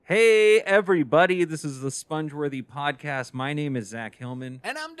Hey, everybody. This is the Spongeworthy Podcast. My name is Zach Hillman.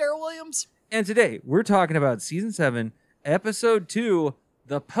 And I'm Daryl Williams. And today we're talking about Season 7, Episode 2,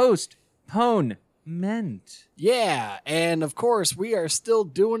 The Postponement. Yeah, and of course, we are still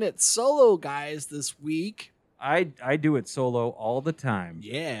doing it solo, guys, this week. I do it solo all the time.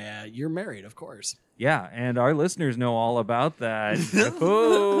 Yeah, you're married, of course. Yeah, and our listeners know all about that.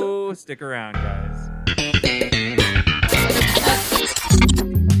 Oh, stick around, guys.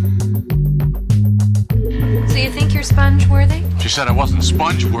 So you think you're sponge-worthy? She said I wasn't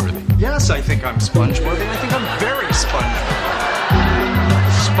sponge-worthy. Yes, I think I'm sponge-worthy. I think I'm very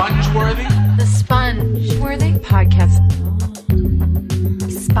sponge-worthy. Sponge-worthy? The Sponge-worthy Podcast.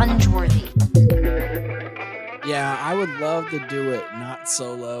 Sponge-worthy. Yeah, I would love to do it not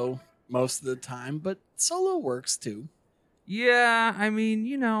solo most of the time, but solo works too. Yeah, I mean,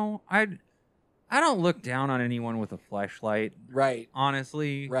 I don't look down on anyone with a fleshlight. Right.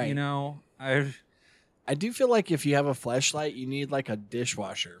 Honestly, Right. I do feel like if you have a fleshlight, you need like a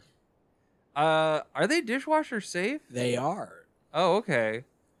dishwasher. Are they dishwasher safe? They are. Oh, okay.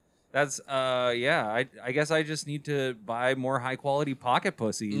 That's yeah. I guess I just need to buy more high quality pocket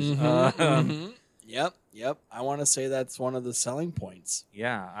pussies. Yep. I want to say that's one of the selling points.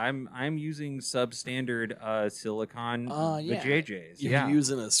 Yeah, I'm using substandard silicone vajayjays. You're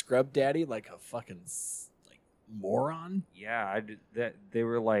using a scrub daddy like a fucking moron. Yeah, they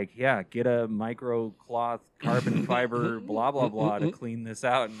were like, yeah, get a micro cloth carbon fiber blah blah blah to clean this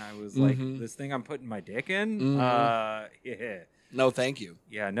out, and I was like, this thing I'm putting my dick in. Yeah. No, thank you.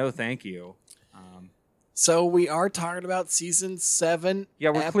 Yeah, no, thank you. So we are talking about season 7. Yeah,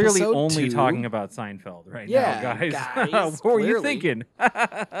 we're clearly episode only 2. talking about Seinfeld right Yeah, now, guys. guys, What were you clearly. thinking?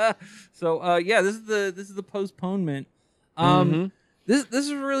 So yeah, this is the postponement. This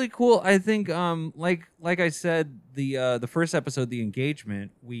is really cool. I think like I said, the first episode, the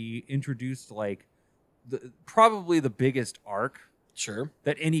engagement, we introduced like probably the biggest arc Sure.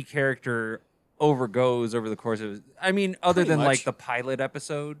 that any character overgoes over the course of, I mean, other Pretty than much. like the pilot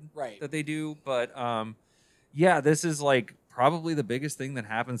episode Right. that they do, but yeah, this is like probably the biggest thing that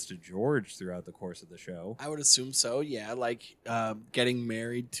happens to George throughout the course of the show. I would assume so. Yeah, like getting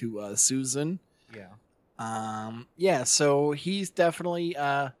married to Susan. Yeah. Yeah, so he's definitely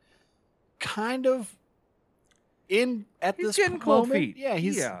kind of in at He's this getting cold moment. feet. Yeah,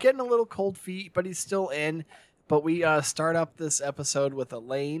 he's Yeah. getting a little cold feet, but he's still in. But we start up this episode with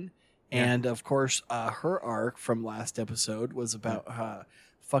Elaine, and of course, her arc from last episode was about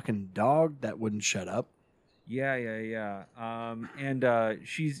fucking dog that wouldn't shut up. Yeah. And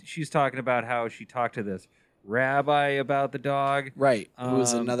she's talking about how she talked to this rabbi about the dog. Right, who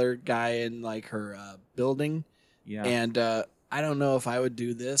was Um, another guy in like her building. Yeah. And I don't know if I would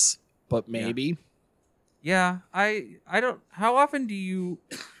do this, but maybe. Yeah, I don't. How often do you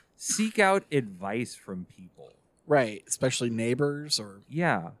seek out advice from people? Right, especially neighbors or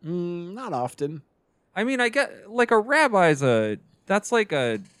Yeah, not often. I mean, I get like a rabbi's that's like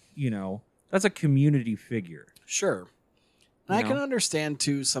that's a community figure. Sure. And I You can know? understand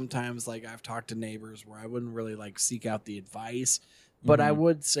too sometimes like I've talked to neighbors where I wouldn't really like seek out the advice, but I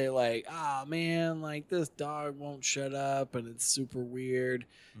would say like, "Ah, man, like this dog won't shut up and it's super weird."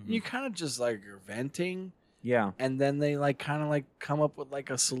 And you kind of just like you're venting, Yeah, and then they like kind of like come up with like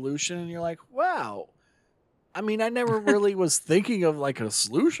a solution and you're like, "Wow." I mean, I never really was thinking of like a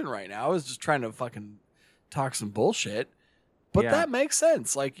solution right now. I was just trying to fucking talk some bullshit. But Yeah. that makes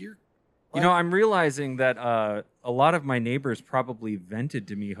sense. Like you're I'm realizing that a lot of my neighbors probably vented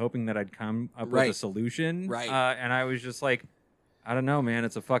to me, hoping that I'd come up with a Right. solution. Right. And I was just like, I don't know, man.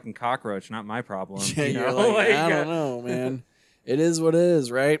 It's a fucking cockroach, not my problem. Yeah, you you're know? like, I don't know, man. It is what it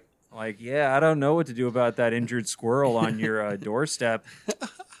is, right? Like, yeah, I don't know what to do about that injured squirrel on your doorstep.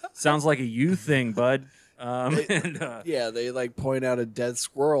 Sounds like a you thing, bud. Yeah, they like point out a dead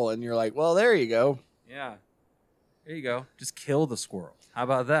squirrel, and you're like, well, there you go. Yeah. There you go. Just kill the squirrel. How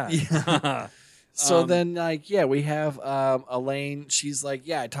about that? Yeah. So then, like, yeah, we have Elaine. She's like,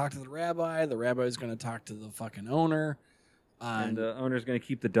 yeah, I talked to the rabbi. The rabbi's going to talk to the fucking owner. And the owner's going to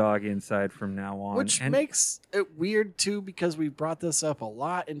keep the dog inside from now on. Which And- makes it weird, too, because we brought this up a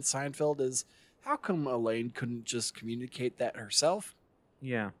lot in Seinfeld, is how come Elaine couldn't just communicate that herself?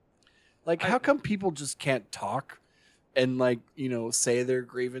 Yeah. Like, how come people just can't talk and, like, say their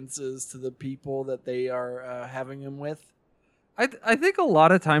grievances to the people that they are having them with? I think a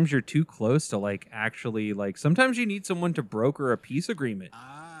lot of times you're too close to, like, actually, like, sometimes you need someone to broker a peace agreement.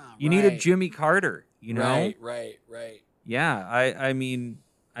 You need a Jimmy Carter, you know? Right. Yeah, I mean,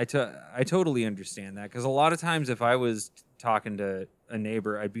 I totally understand that, because a lot of times if I was talking to a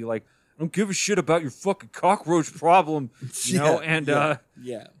neighbor, I'd be like, I don't give a shit about your fucking cockroach problem, you know? And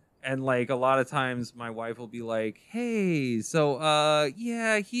yeah. And like a lot of times my wife will be like, "Hey, so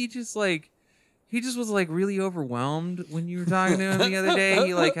yeah, he just was like really overwhelmed when you were talking to him the other day.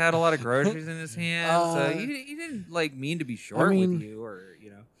 He like had a lot of groceries in his hands. He didn't like mean to be short with you, or you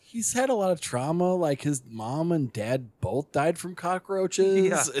know." He's had a lot of trauma. Like his mom and dad both died from cockroaches,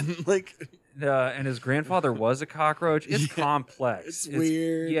 Yeah. and like, and his grandfather was a cockroach. It's complex. It's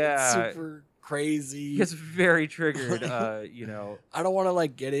weird. Yeah, It's super crazy. It's very triggered. You know, I don't want to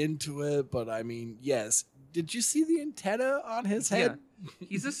like get into it, but I mean, yes. Did you see the antenna on his head? Yeah.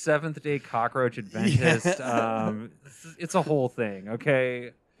 He's a Seventh-day cockroach Adventist. It's a whole thing.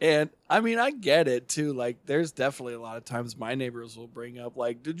 Okay. And I mean, I get it too. Like, there's definitely a lot of times my neighbors will bring up,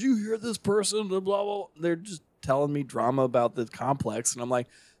 like, did you hear this person? Blah, blah, blah. They're just telling me drama about the complex. And I'm like,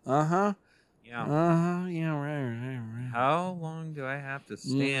 Yeah. Yeah, right. How long do I have to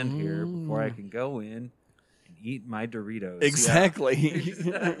stand here before I can go in and eat my Doritos? Exactly.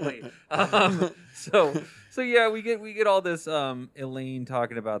 Yeah. Exactly. So yeah, we get all this Elaine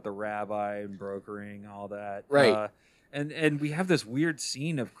talking about the rabbi and brokering all that. Right. And we have this weird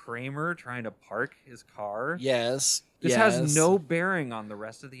scene of Kramer trying to park his car. Yes. This has no bearing on the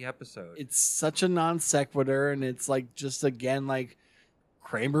rest of the episode. It's such a non sequitur, and it's like just again like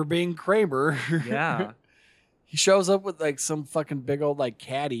Kramer being Kramer. Yeah. He shows up with like some fucking big old like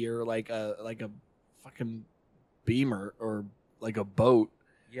caddy or like a fucking Beamer or like a boat.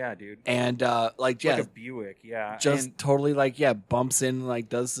 Yeah, dude. And like a Buick, yeah. Just and totally like bumps in and like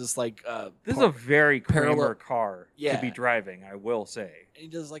does this like this is a very Kramer parallel car to be driving, I will say. He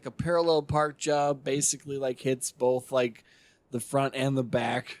does like a parallel park job, basically like hits both like the front and the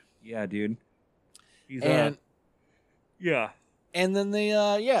back. Yeah, dude. He's and yeah. And then they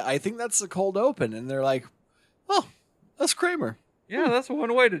I think that's the cold open, and they're like, "Oh, that's Kramer." Yeah, that's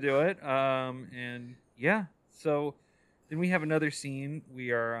one way to do it. And yeah, so then we have another scene.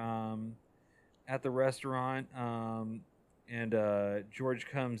 We are at the restaurant, and George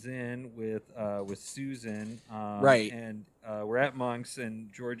comes in with Susan, right? And we're at Monk's,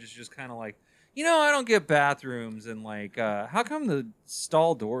 and George is just kind of like, I don't get bathrooms, and like, how come the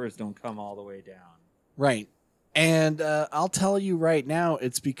stall doors don't come all the way down? Right. And I'll tell you right now,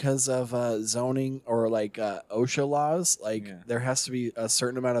 it's because of zoning or like OSHA laws. Like there has to be a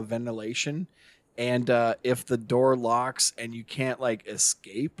certain amount of ventilation, and if the door locks and you can't like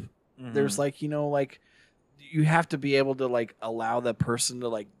escape, there's like like you have to be able to like allow that person to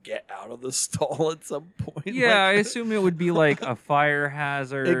like get out of the stall at some point. Yeah, like, I assume it would be like a fire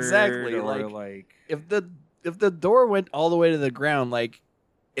hazard. Exactly. Or like if the door went all the way to the ground, like,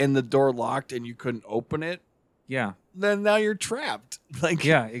 and the door locked and you couldn't open it. Yeah. Then now you're trapped. Like,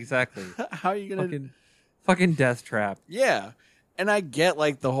 yeah, exactly. How are you gonna fucking death trap? Yeah, and I get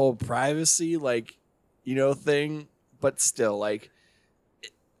like the whole privacy, like, thing, but still, like,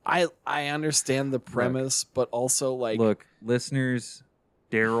 I understand the premise, but also like, look, listeners,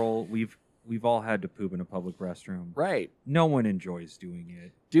 Daryl, we've all had to poop in a public restroom. Right. No one enjoys doing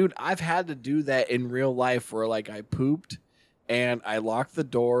it, dude. I've had to do that in real life, where like I pooped and I locked the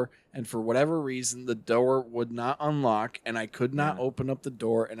door. And for whatever reason, the door would not unlock, and I could not open up the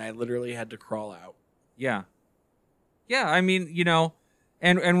door, and I literally had to crawl out. Yeah. Yeah, I mean,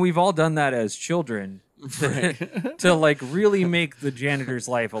 and we've all done that as children to like really make the janitor's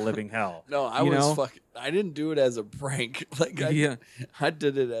life a living hell. No, I didn't do it as a prank. Like I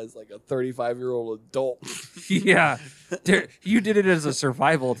did it as like a 35-year-old adult. Yeah. You did it as a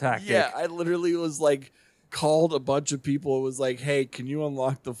survival tactic. Yeah, I literally was like, called a bunch of people. It was like, hey, can you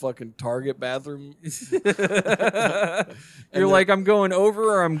unlock the fucking Target bathroom? You're like, I'm going over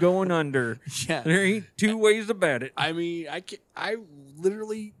or I'm going under. Yeah. There ain't two ways about it. I mean, I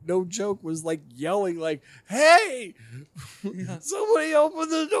literally, no joke, was like yelling like, hey, somebody open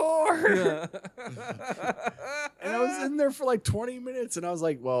the door. Yeah. And I was in there for like 20 minutes, and I was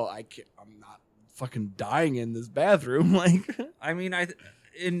like, well, I'm not fucking dying in this bathroom. Like, I mean,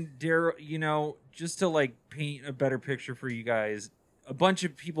 in Daryl, just to like paint a better picture for you guys, a bunch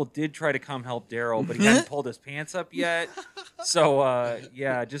of people did try to come help Daryl, but he hadn't pulled his pants up yet. So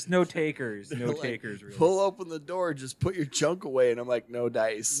just no takers. No like, takers really. Pull open the door, just put your junk away, and I'm like, no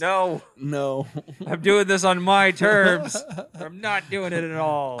dice. No. I'm doing this on my terms. I'm not doing it at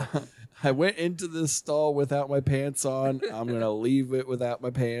all. I went into this stall without my pants on. I'm gonna leave it without my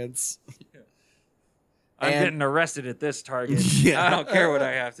pants. I'm getting arrested at this Target. Yeah. I don't care what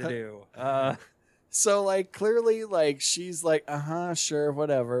I have to do. So, like, clearly, like, she's like, sure,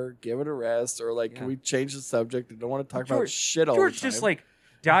 whatever, give it a rest. Or, like, can we change the subject? I don't want to talk about shit all the time. George just, like,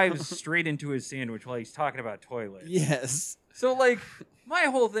 dives straight into his sandwich while he's talking about toilets. Yes. So, like, my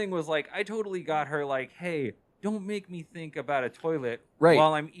whole thing was, like, I totally got her, like, hey, don't make me think about a toilet Right.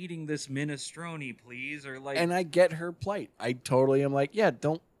 while I'm eating this minestrone, please. Or like, And I get her plight. I totally am like, yeah,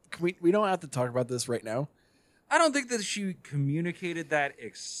 we don't have to talk about this right now. I don't think that she communicated that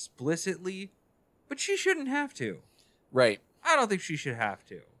explicitly, but she shouldn't have to. Right. I don't think she should have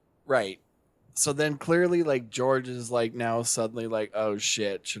to. Right. So then clearly, like, George is like now suddenly like, oh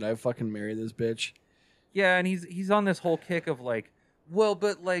shit, should I fucking marry this bitch? Yeah, and he's on this whole kick of like, well,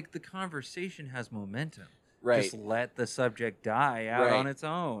 but like the conversation has momentum. Right. Just let the subject die out Right. on its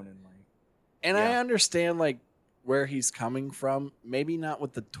own, and like. And Yeah. I understand like where he's coming from. Maybe not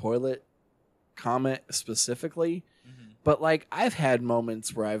with the toilet comment specifically, but like I've had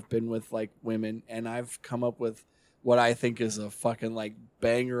moments where I've been with like women and I've come up with what I think is a fucking like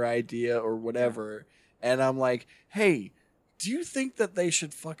banger idea or whatever. And I'm like, hey, do you think that they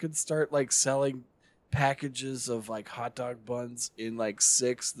should fucking start like selling packages of like hot dog buns in like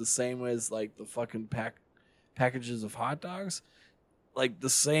 6 the same as like the fucking packages of hot dogs? Like the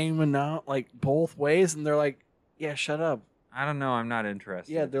same amount, like both ways? And they're like, yeah, shut up. I don't know. I'm not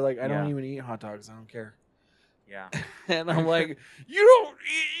interested. Yeah, they're like, I don't Yeah. even eat hot dogs. I don't care. Yeah. And I'm like, you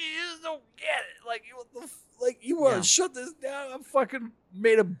just don't get it. Like, you want to Yeah. shut this down? I'm fucking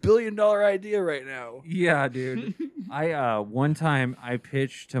made $1 billion idea right now. Yeah, dude. I one time I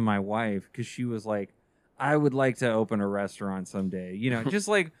pitched to my wife because she was like, I would like to open a restaurant someday. You know, just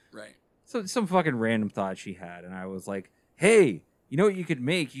like Right. some fucking random thought she had, and I was like, hey, you know what you could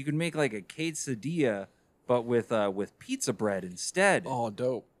make? You could make like a quesadilla, but with pizza bread instead. Oh,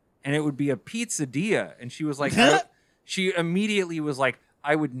 dope. And it would be a pizzadilla. And she was like, she immediately was like,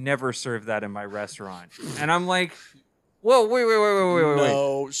 I would never serve that in my restaurant. And I'm like, whoa, wait.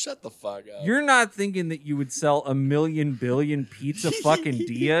 No, shut the fuck up. You're not thinking that you would sell 1 billion pizza fucking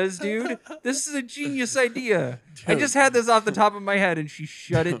dias, dude? This is a genius idea. I just had this off the top of my head, and she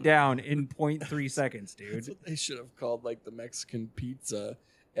shut it down in 0.3 seconds, dude. That's what they should have called like the Mexican pizza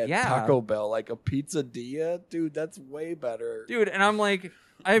at Yeah. Taco Bell, like a pizzadilla. Dude, that's way better. Dude, and I'm like,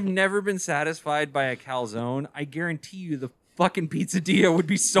 I've never been satisfied by a calzone. I guarantee you the fucking pizzadilla would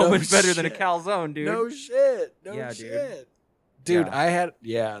be so No much better than a shit. calzone, dude. No shit. No Yeah, dude. shit. Dude,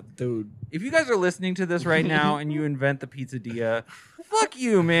 Yeah. dude. If you guys are listening to this right now and you invent the pizzadilla, fuck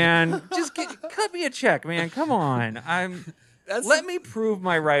you, man. Just cut me a check, man. Come on. Let me prove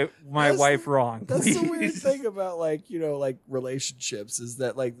my wife wrong. That's please. the weird thing about like, you know, like relationships is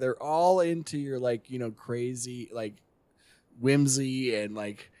that like they're all into your like, you know, crazy like whimsy and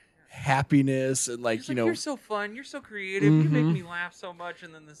like happiness and like, She's you like, know, you're so fun, you're so creative, you make me laugh so much,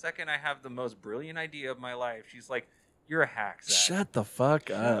 and then the second I have the most brilliant idea of my life, she's like, you're a hack, Zach. shut the fuck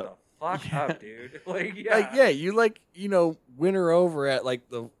Shut up. the fuck up, dude. Like, yeah. Like, yeah, you like, you know, win her over at like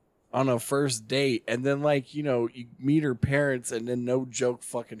on a first date, and then like, you know, you meet her parents, and then no joke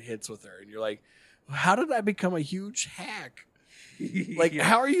fucking hits with her, and you're like, how did I become a huge hack? Like, Yeah.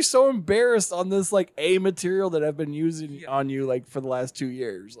 how are you so embarrassed on this like A material that I've been using on you like for the last 2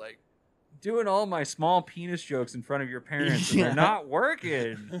 years? Like, doing all my small penis jokes in front of your parents, and Yeah. they're not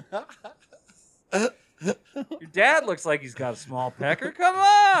working. Your dad looks like he's got a small pecker. Come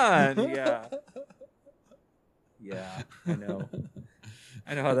on. Yeah. Yeah, I know.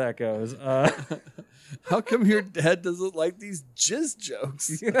 I know how that goes. how come your dad doesn't like these jizz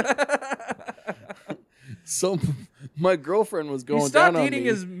jokes? So my girlfriend was He going stopped down on eating me.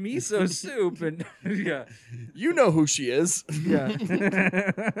 his miso soup, and yeah, You know who she is.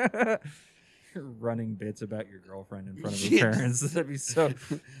 yeah. Running bits about your girlfriend in front of her Yes. parents. That'd be so.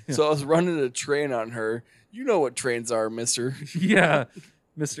 So I was running a train on her. You know what trains are, mister. Yeah,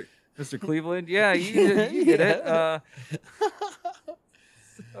 Mr. Cleveland. Yeah, you get it.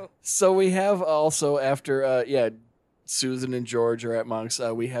 So we have also after, Susan and George are at Monk's.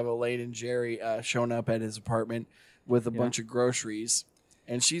 We have Elaine and Jerry showing up at his apartment with a bunch of groceries.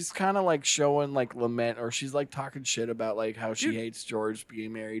 And she's kind of like showing like lament, or she's like talking shit about like how she hates George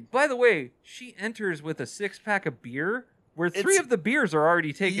being married. By the way, she enters with a 6-pack of beer where 3 It's- of the beers are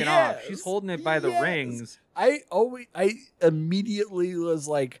already taken off. She's holding it by the Yes. rings. I immediately was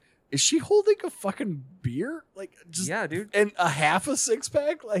like, is she holding a fucking beer? Like, just Yeah, dude. and a half a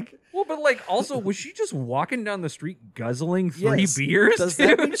 6-pack? Like, Well, but like also, was she just walking down the street guzzling 3 yes. beers? Does dude?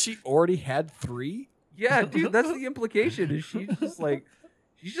 that mean she already had 3? Yeah, dude, that's the implication. Is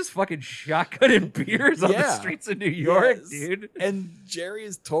she's just fucking shotgunning beers on the Yeah. streets of New York, Yes. dude. And Jerry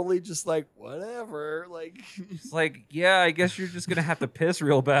is totally just like, whatever. Like, It's like, yeah, I guess you're just gonna have to piss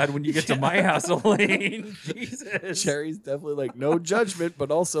real bad when you get to my house, Elaine. Jesus. Jerry's definitely like, no judgment, but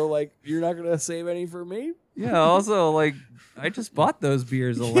also like, you're not gonna save any for me. Yeah. Also, like, I just bought those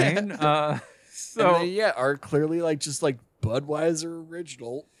beers, Elaine. And So they, are clearly like just like Budweiser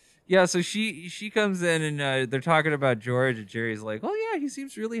original. Yeah, so she comes in and they're talking about George, and Jerry's like, "Oh yeah, he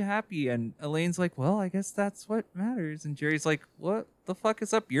seems really happy." And Elaine's like, "Well, I guess that's what matters." And Jerry's like, "What the fuck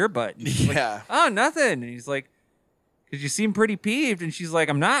is up your butt?" And she's Yeah. like, "Oh, nothing." And he's like, "Cause you seem pretty peeved." And she's like,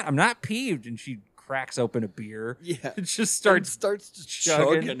 "I'm not peeved." And she cracks open a beer. Yeah. It just Starts starts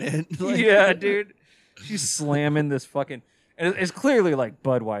chugging it. Like, yeah, dude. She's slamming this fucking. And it's clearly like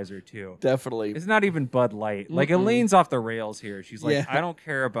Budweiser too. Definitely. It's not even Bud Light. Like Elaine's off the rails here. She's like, Yeah. I don't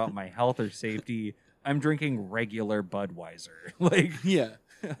care about my health or safety. I'm drinking regular Budweiser. Like, Yeah.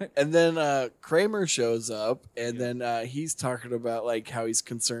 And then Kramer shows up, and then he's talking about like how he's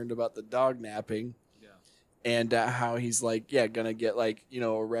concerned about the dog napping. yeah, And how he's like, yeah, gonna get like,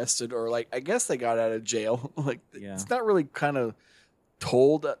 arrested, or like, I guess they got out of jail. Like, Yeah. it's not really kind of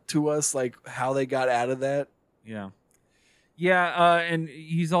told to us like how they got out of that. yeah, yeah. And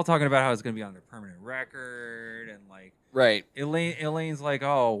he's all talking about how it's gonna be on their permanent record, and like Right. Elaine's like,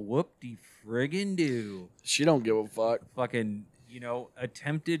 oh, whoop-de friggin' do, She don't give a fuck. fucking.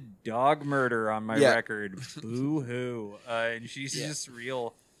 Attempted dog murder on my Yeah. record. Boo hoo. And she's Yeah. just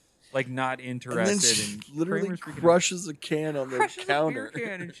real, like, not And then interested she in literally Kramer's freaking out. crushes a can on the Crushes counter. a beer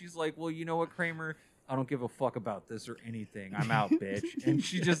can, and she's like, "Well, you know what, Kramer? I don't give a fuck about this or anything. I'm out, bitch." And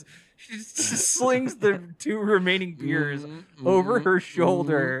she just slings the two remaining beers over her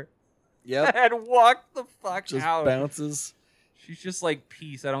shoulder Yep. and walked the fuck Just out. bounces. She's just like,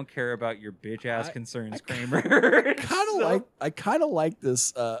 "Peace. I don't care about your bitch ass concerns, I Kramer." I kind of like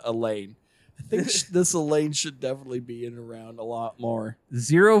this Elaine. I think this Elaine should definitely be in around a lot more.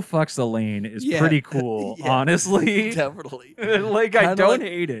 Zero fucks Elaine is Yeah. pretty cool, Yeah. honestly. Definitely. Like, I Kinda don't like-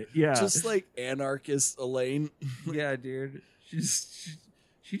 hate it. Yeah, Just like anarchist Elaine. yeah, dude.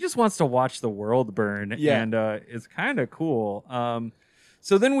 She just wants to watch the world burn, Yeah. and it's kind of cool.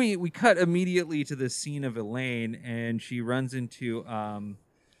 So then we cut immediately to this scene of Elaine, and she runs into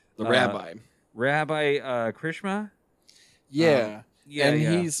The rabbi. Rabbi Krishma. Yeah. Yeah, and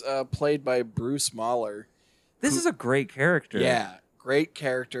yeah. he's played by Bruce Mahler. This is a great character. Yeah. Great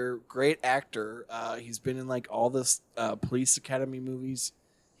character, great actor. He's been in like all this Police Academy movies.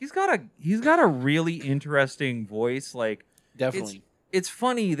 He's got a really interesting voice. Like, Definitely. it's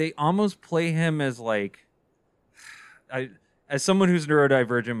funny. They almost play him as like, as someone who's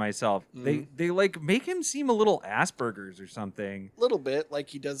neurodivergent myself, they like make him seem a little Asperger's or something. A little bit like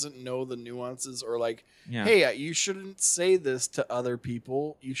he doesn't know the nuances, or like, Yeah. hey, you shouldn't say this to other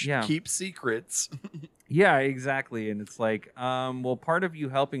people. You should Yeah. keep secrets. Yeah, exactly. And it's like, well, part of you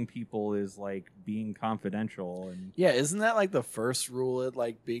helping people is like being confidential, and Yeah, isn't that like the first rule at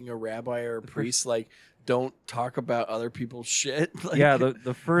like being a rabbi or a priest? Like, don't talk about other people's shit. Like, yeah,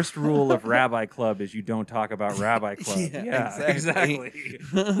 the first rule of Rabbi Club is you don't talk about Rabbi Club. Yeah, exactly.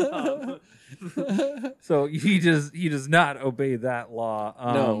 So he does not obey that law.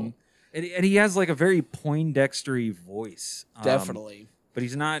 No. And he has like a very Poindextery voice. Definitely. But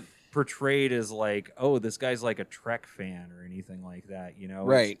he's not portrayed as like, oh, this guy's like a Trek fan or anything like that,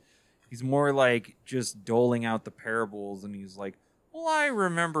 Right. He's more like just doling out the parables, and he's like, well, I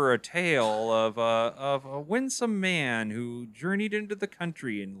remember a tale of a winsome man who journeyed into the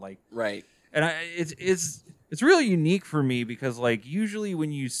country, and like, Right. and it's really unique for me because like usually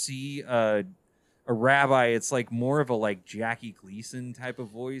when you see a rabbi, it's like more of a like Jackie Gleason type of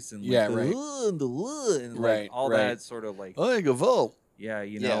voice, and like Yeah, the, right. And Right, like all right. that sort of like I go yeah,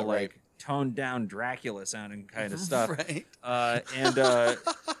 Yeah, like right. toned down Dracula sounding kind of stuff. Right. And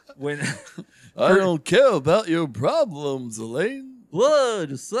when I don't care about your problems, Elaine. blood,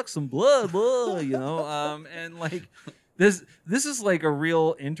 just suck some blood, and like this is like a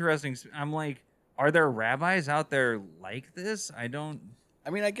real interesting. I'm like, are there rabbis out there like this? I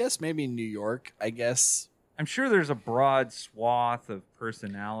mean, I guess maybe New York. I guess I'm sure there's a broad swath of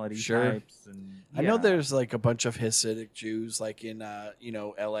personality Sure. types, and I know yeah. there's like a bunch of Hasidic Jews, like in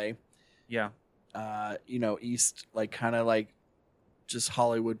L.A. Yeah. East, like kind of like just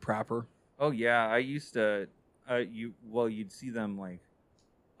Hollywood proper. Oh yeah, I used to. You'd see them like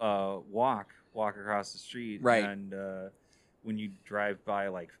walk across the street, Right. And when you drive by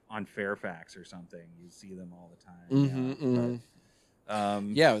like on Fairfax or something, you see them all the time.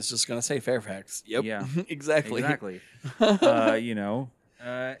 Mm-hmm, Yeah. I was just gonna say Fairfax. Yep. Yeah. exactly. Exactly. So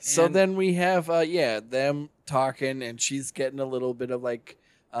and- then we have them talking, and she's getting a little bit of like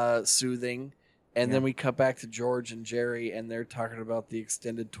soothing, and then we cut back to George and Jerry, and they're talking about the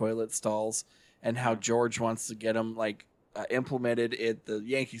extended toilet stalls and how George wants to get them like implemented at the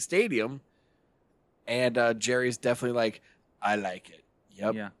Yankee Stadium, and Jerry's definitely like, I like it.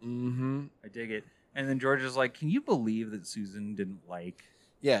 Yep. Yeah. Mm-hmm. I dig it. And then George is like, "Can you believe that Susan didn't like?"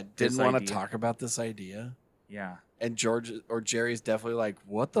 Yeah. This Didn't want to idea. talk about this idea. Yeah. And Jerry's definitely like,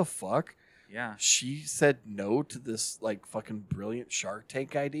 what the fuck? Yeah. She said no to this like fucking brilliant Shark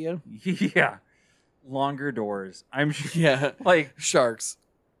Tank idea. Yeah. Longer doors. I'm sure. Yeah. Like, Sharks.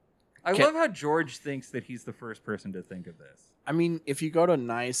 I love how George thinks that he's the first person to think of this. I mean, if you go to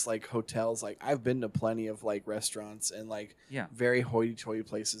nice like hotels, like I've been to plenty of like restaurants and like very hoity-toity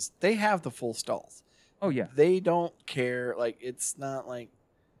places, they have the full stalls. Oh yeah. They don't care. Like it's not like,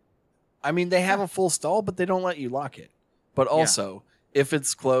 I mean, they have a full stall, but they don't let you lock it. But also, if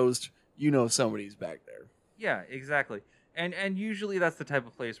it's closed, you know somebody's back there. Yeah, exactly. And usually that's the type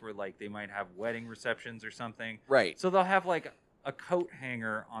of place where like they might have wedding receptions or something. Right. So they'll have like a coat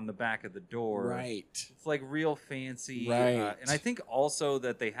hanger on the back of the door. Right. It's like real fancy. Right. And I think also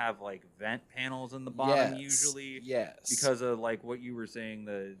that they have like vent panels in the bottom usually. Yes. Because of like what you were saying,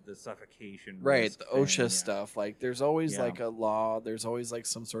 the suffocation. Right. risk The thing, OSHA stuff. Like there's always Yeah. like a law. There's always like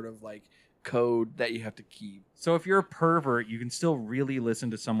some sort of like code that you have to keep. So if you're a pervert, you can still really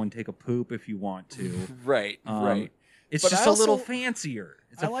listen to someone take a poop if you want to. Right. Right. It's But just I a little also- fancier.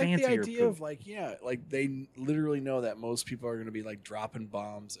 It's I a like the fancier idea poop. of like, like they literally know that most people are going to be like dropping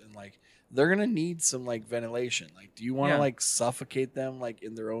bombs and like they're going to need some like ventilation. Like, do you want to like suffocate them like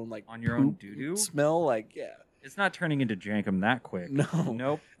in their own like on your own poop doo-doo? smell? Like, It's not turning into Jankum that quick. No.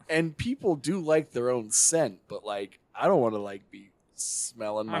 Nope. And people do like their own scent, but like I don't want to like be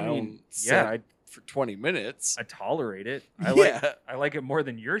smelling my own scent for 20 minutes. I tolerate it. I like it more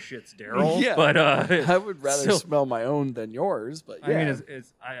than your shits, Daryl. Yeah. But I would rather still- smell my own than yours. But yeah, I mean,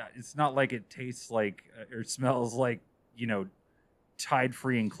 it's not like it tastes like or smells like, Tide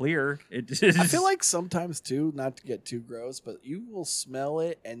free and clear. It just, I feel like sometimes too, not to get too gross, but you will smell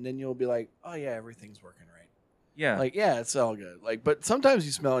it and then you'll be like, oh yeah, everything's working right. yeah, Like, yeah, it's all good. Like, but sometimes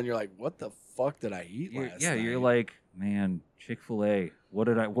you smell and you're like, what the fuck did I eat last night? you're like, man, Chick-fil-A. What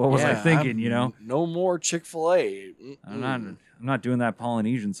was I thinking? No more Chick-fil-A. I'm not doing that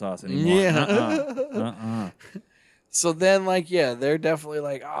Polynesian sauce anymore. Yeah. So then, like, they're definitely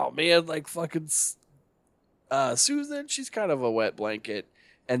like, oh man, like fucking Susan, she's kind of a wet blanket.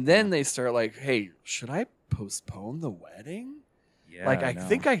 And then they start like, hey, should I postpone the wedding? Yeah, Like, I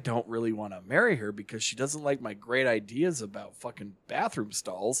think I don't really want to marry her because she doesn't like my great ideas about fucking bathroom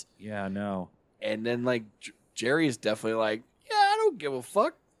stalls. Yeah, no. And then, like, Jerry's definitely like, yeah, I don't give a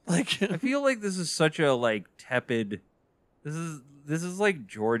fuck. Like, I feel like this is such a like tepid. This is like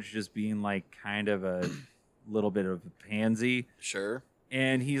George just being like kind of a little bit of a pansy, sure.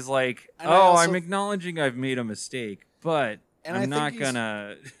 and he's like, And I also- I'm acknowledging I've made a mistake, but And I I'm think not he's-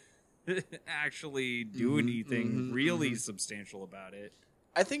 gonna actually do anything mhm, really mhm. substantial about it.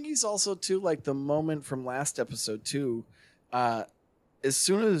 I think he's also too like the moment from last episode too. As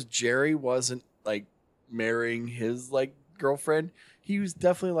soon as Jerry wasn't like marrying his like girlfriend, he was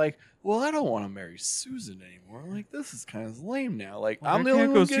definitely like, "Well, I don't want to marry Susan anymore. Like this is kind of lame now. Like I'm the only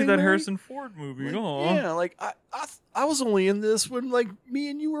can't one go see getting that married." Harrison Ford movie. Like, Aw. yeah, like I was only in this when like me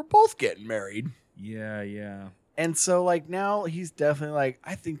and you were both getting married. Yeah. And so, like, now he's definitely like,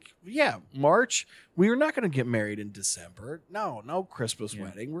 I think, March, we are not going to get married in December. No Christmas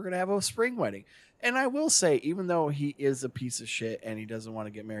wedding. We're going to have a spring wedding. And I will say, even though he is a piece of shit and he doesn't want to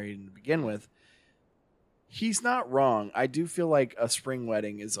get married to begin with, he's not wrong. I do feel like a spring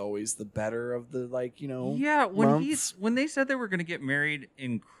wedding is always the better of the, like, Yeah, months. when they said they were going to get married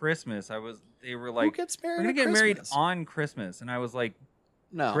in Christmas, they were like, Who gets we're married going to at get married Christmas? on Christmas. And I was like,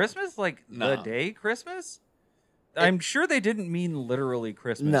 No. Christmas? Like the No. day Christmas? I'm sure they didn't mean literally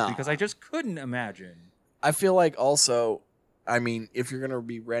Christmas No. because I just couldn't imagine. I feel like also, I mean, if you're going to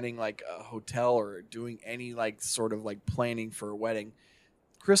be renting like a hotel or doing any like sort of like planning for a wedding,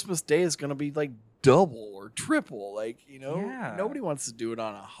 Christmas Day is going to be like double or triple. Like, Yeah. nobody wants to do it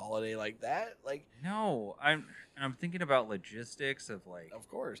on a holiday like that. Like, No, I'm thinking about logistics of like, of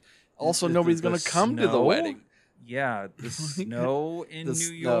course. Also, the- nobody's the going to come to the snow? wedding. yeah, the snow in The New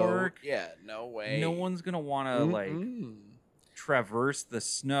snow- York. Yeah, no way. No one's gonna want to like Mm-mm. traverse the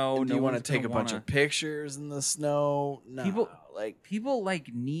snow. And do no you want to one's take a gonna bunch wanna- of pictures in the snow? No. people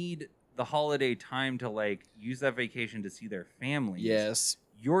like need the holiday time to like use that vacation to see their families. Yes.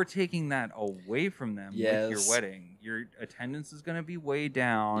 You're taking that away from them with your Yes. wedding. Your attendance is going to be way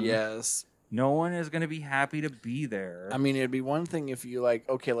down. Yes. No one is going to be happy to be there. I mean, it'd be one thing if you like,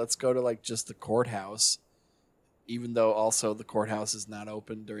 okay, let's go to like just the courthouse, even though also the courthouse is not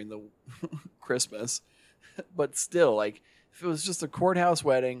open during the Christmas. But still, like, if it was just a courthouse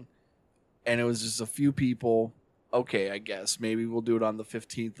wedding and it was just a few people, okay, I guess maybe we'll do it on the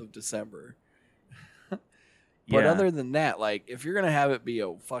 15th of December. But Yeah. other than that, like, if you're gonna have it be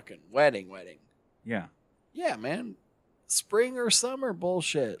a fucking wedding, yeah. yeah, man, spring or summer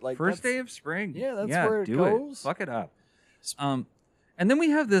bullshit. Like First day of spring. Yeah, that's where it do goes. Fuck it up. And then we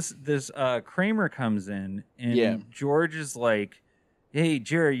have this Kramer comes in, and George is like, "Hey,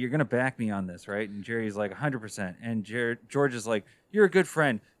 Jerry, you're gonna back me on this, right?" And Jerry's like, 100%. And George is like, "You're a good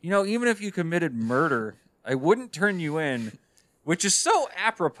friend. You know, even if you committed murder, I wouldn't turn you in," which is so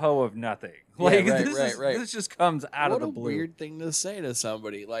apropos of nothing. Like, this just comes out of the blue. What a weird thing to say to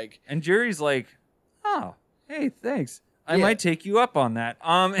somebody. Like, and Jerry's like, "Oh, hey, thanks. I might take you up on that."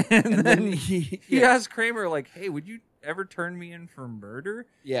 And then he asks Kramer, like, "Hey, would you ever turn me in for murder?"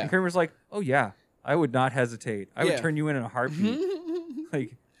 Yeah. And Kramer's like, "Oh yeah, I would not hesitate. I would turn you in a heartbeat."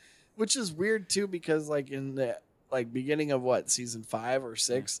 Like, which is weird too, because like in the beginning of season 5 or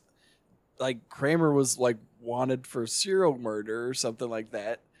 6, like Kramer was like wanted for serial murder or something like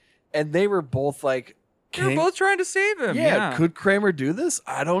that, and they were both like, they were both trying to save him. Yeah, could Kramer do this?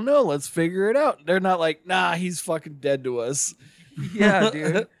 I don't know. Let's figure it out. They're not like, nah, he's fucking dead to us. Yeah,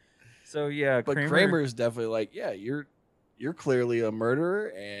 dude. So yeah, but Kramer's definitely like, yeah, you're clearly a murderer,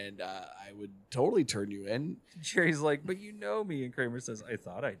 and I would totally turn you in. Jerry's like, "But you know me," and Kramer says, "I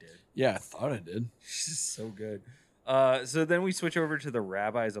thought I did." Yeah, I thought I did. She's so good. So then we switch over to the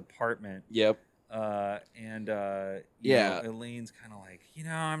rabbi's apartment. Yep. And you know, Elaine's kind of like,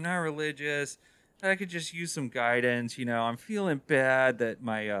 "I'm not religious. I could just use some guidance. I'm feeling bad that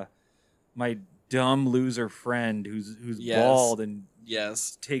my my dumb loser friend who's bald and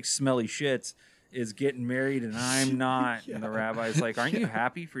takes smelly shits is getting married and I'm not." And the rabbi's like, "Aren't you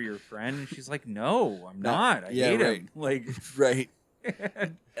happy for your friend?" And she's like, "No, I'm not. I hate him." Like, right.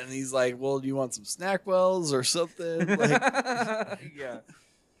 And he's like, "Well, do you want some snack wells or something?" Like,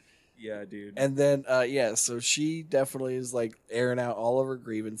 yeah, dude. And then so she definitely is like airing out all of her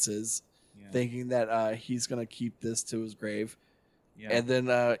grievances, thinking that he's gonna keep this to his grave. And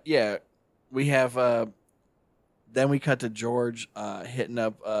then we have then we cut to George hitting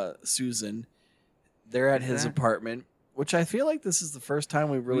up Susan. They're at his apartment, which I feel like this is the first time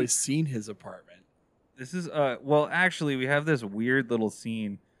we've really seen his apartment. This is well, actually, we have this weird little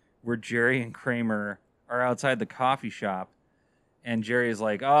scene where Jerry and Kramer are outside the coffee shop, and Jerry's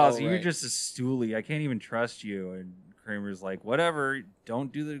like, "Oh, so you're just a stoolie. I can't even trust you." And Kramer's like, "Whatever.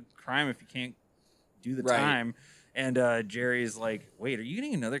 Don't do the crime if you can't do the time." And Jerry's like, "Wait, are you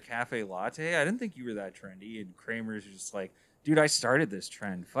getting another cafe latte? I didn't think you were that trendy." And Kramer's just like, "Dude, I started this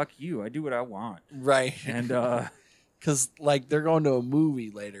trend. Fuck you. I do what I want." Right. And because like they're going to a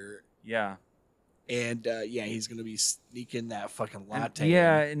movie later. Yeah. And he's gonna be sneaking that fucking latte.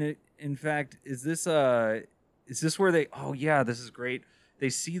 And in fact, is this where they? Oh yeah, this is great. They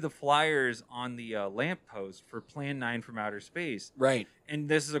see the flyers on the lamppost for Plan 9 from Outer Space. Right. And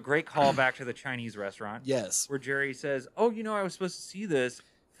this is a great callback to the Chinese restaurant. Yes. Where Jerry says, "Oh, I was supposed to see this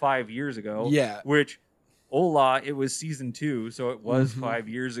 5 years ago." Yeah. Which, hola, it was season 2, so it was 5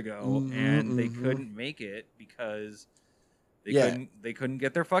 years ago, and they couldn't make it because they couldn't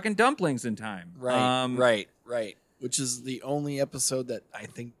get their fucking dumplings in time. Right. Right. Which is the only episode that I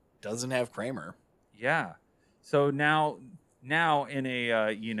think doesn't have Kramer. Yeah. So now in a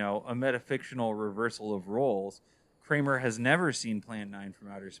a metafictional reversal of roles, Kramer has never seen Plan 9 from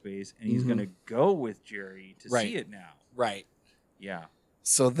Outer Space, and he's going to go with Jerry to see it now. Right. Yeah.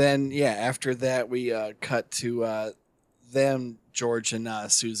 So then, after that, we cut to them, George and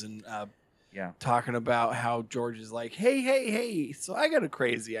Susan, talking about how George is like, hey, so I got a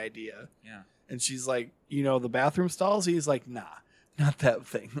crazy idea. Yeah. And she's like, the bathroom stalls? He's like, nah, not that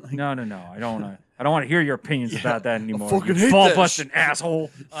thing. Like, no. I don't want to hear your opinions about that anymore. I fucking you hate ball that busting asshole.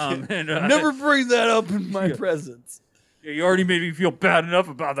 Never bring that up in my presence. Yeah, you already made me feel bad enough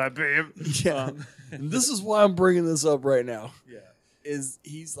about that, babe. Yeah. And this is why I'm bringing this up right now. Yeah.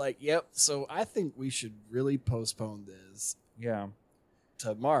 He's like, yep, so I think we should really postpone this. Yeah.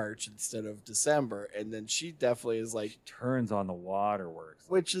 To March instead of December. And then she definitely is like, she turns on the waterworks.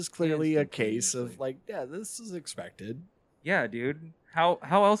 Which is clearly a case of like, yeah, this is expected. Yeah, dude. How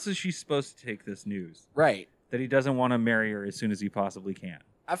else is she supposed to take this news? Right. That he doesn't want to marry her as soon as he possibly can.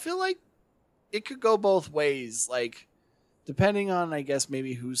 I feel like it could go both ways. Like, depending on, I guess,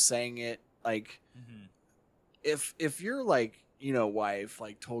 maybe who's saying it. Like, if you're like, wife,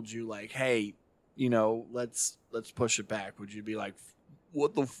 like, told you, like, hey, let's push it back, would you be like,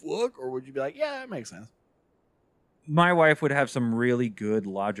 what the fuck? Or would you be like, yeah, that makes sense? My wife would have some really good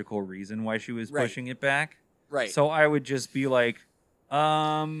logical reason why she was pushing it back. Right. So I would just be like,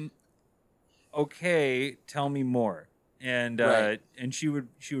 okay, tell me more. And and she would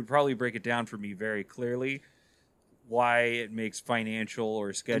probably break it down for me very clearly why it makes financial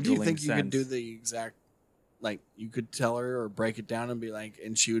or scheduling sense. Do you think you could do the exact, like, you could tell her or break it down and be like,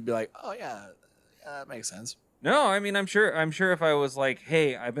 and she would be like, oh yeah, that makes sense. No, I mean, I'm sure if I was like,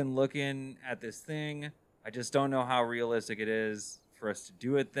 hey, I've been looking at this thing, I just don't know how realistic it is for us to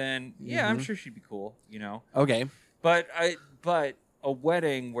do it. Then, yeah, I'm sure she'd be cool. Okay. But a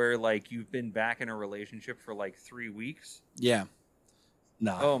wedding where like you've been back in a relationship for like 3 weeks. Yeah.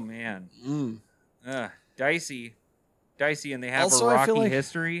 Nah. Oh man. Dicey, and they have Also, a I feel rocky like,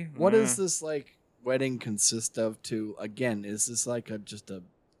 history. What does this like wedding consist of? Too again, is this like just a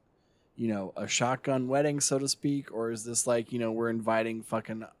shotgun wedding, so to speak, or is this like we're inviting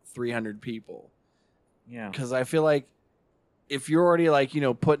fucking 300 people? Yeah. Because I feel like if you're already like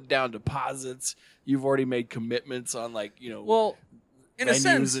putting down deposits, you've already made commitments on like Well, in a venues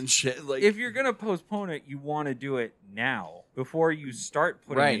sense, and shit. Like if you're gonna postpone it, you want to do it now before you start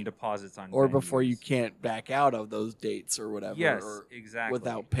putting in deposits on, or venues. before you can't back out of those dates or whatever. Yes, or exactly.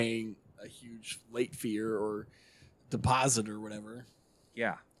 Without paying a huge late fee or deposit or whatever.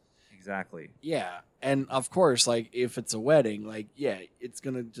 Yeah, exactly. Yeah, and of course, like if it's a wedding, like it's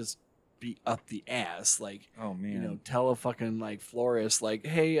gonna just be up the ass. Like, oh man, tell a fucking like florist, like,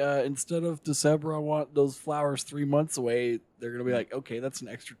 hey, instead of December, I want those flowers 3 months away. They're gonna be like, okay, that's an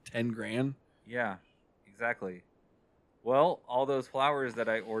extra $10,000. Yeah, exactly. Well, all those flowers that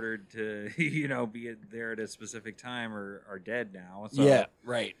I ordered to, be there at a specific time are dead now. So yeah,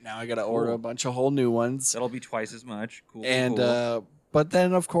 right. Now I got to order a bunch of whole new ones. That'll be twice as much. Cool. And, cool. But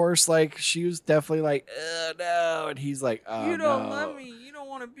then, of course, like, she was definitely like, no. And he's like, oh, you don't no. love me. You don't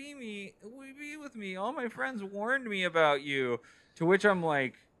want to be with me. All my friends warned me about you. To which I'm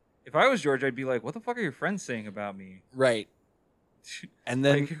like, if I was George, I'd be like, what the fuck are your friends saying about me? Right. And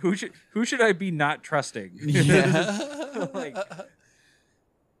then like, who should I be not trusting? Yeah. Like,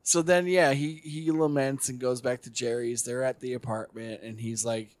 so then, he laments and goes back to Jerry's. They're at the apartment, and he's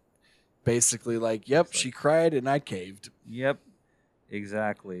like, basically like, yep, she cried and I caved. Yep,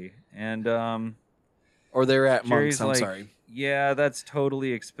 exactly. And or they're at Jerry's Monk's. I'm like, sorry. Yeah, that's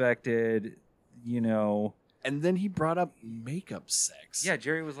totally expected. And then he brought up makeup sex. Yeah,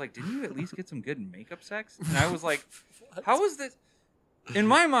 Jerry was like, didn't you at least get some good makeup sex? And I was like, how was this? In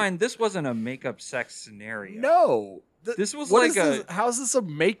my mind, this wasn't a makeup sex scenario. No. This was like how's this a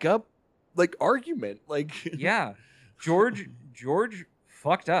makeup like argument? Like yeah. George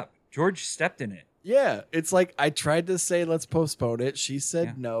fucked up. George stepped in it. Yeah. It's like I tried to say let's postpone it. She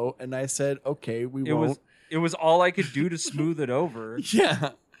said no, and I said, okay, we won't. It was all I could do to smooth it over.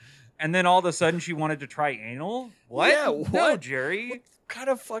 Yeah. And then all of a sudden she wanted to try anal? What? Yeah, what? No, Jerry. What kind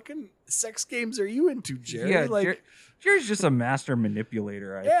of fucking sex games are you into, Jerry? Yeah, like Jerry's just a master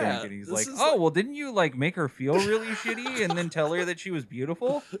manipulator, I think. And he's like, oh, well, didn't you like make her feel really shitty and then tell her that she was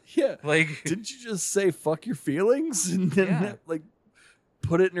beautiful? Yeah. Like, didn't you just say fuck your feelings and then like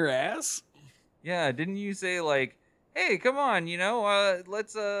put it in her ass? Yeah, didn't you say like, hey, come on,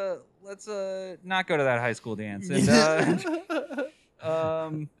 let's not go to that high school dance. And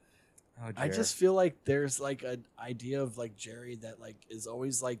I just feel like there's like an idea of like Jerry that like is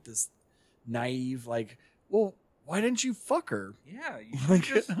always like this naive, like, well, why didn't you fuck her? Yeah, you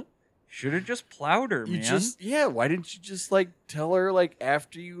should have just plowed her, man. Why didn't you just like tell her like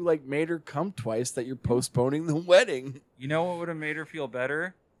after you like made her come twice that you're postponing the wedding? You know what would have made her feel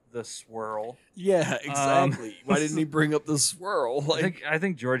better? The swirl. Yeah, exactly. Why didn't he bring up the swirl? Like, I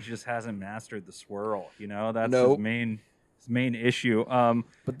think George just hasn't mastered the swirl. That's Nope. his main issue.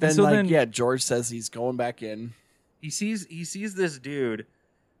 But then, George says he's going back in. He sees this dude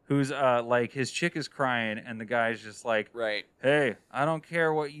who's like his chick is crying, and the guy's just like, right, hey, I don't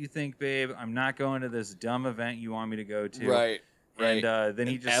care what you think, babe. I'm not going to this dumb event you want me to go to. Right. And then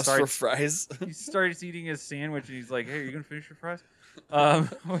he just asks starts for fries. He starts eating his sandwich, and he's like, hey, are you gonna finish your fries?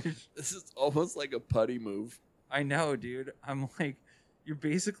 This is almost like a putty move. I know, dude. I'm like, you're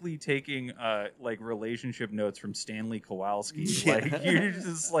basically taking like relationship notes from Stanley Kowalski. Yeah. Like you're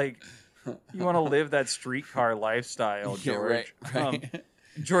just like, you want to live that streetcar lifestyle, George. Yeah, right.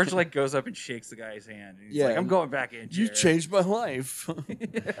 George like goes up and shakes the guy's hand. And he's like, I'm going back in. You changed my life.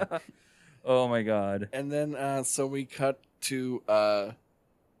 Yeah. Oh my god. And then so we cut to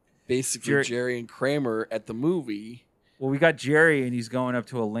basically Jerry and Kramer at the movie. Well, we got Jerry, and he's going up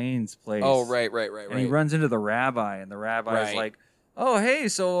to Elaine's place. Oh, right. And he runs into the rabbi, and the rabbi's like, oh, hey,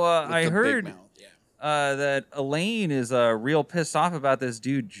 so I heard that Elaine is real pissed off about this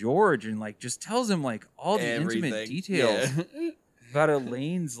dude, George, and like just tells him like all the intimate details about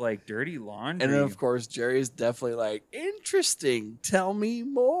Elaine's like dirty laundry. And then, of course, Jerry's definitely like, interesting. Tell me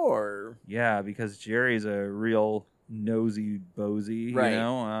more. Yeah, because Jerry's a real nosy bosey,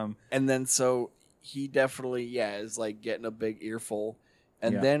 right. And then so he definitely, is like getting a big earful.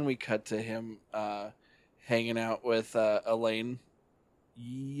 And then we cut to him hanging out with Elaine.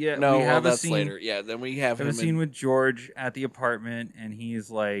 Yeah, No, we have a that's scene later. Yeah, then we have I have him a scene with George at the apartment, and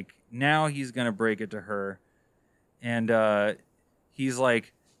he's like, now he's gonna break it to her, and he's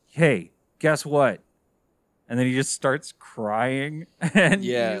like, "Hey, guess what?" And then he just starts crying, and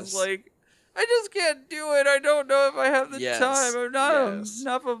he's like, "I just can't do it. I don't know if I have the time. I'm not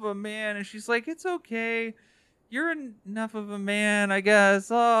enough of a man." And she's like, "It's okay. You're enough of a man, I guess.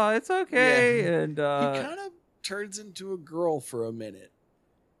 Oh, it's okay." Yeah. And he kind of turns into a girl for a minute.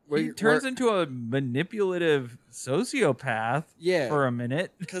 he turns into a manipulative sociopath for a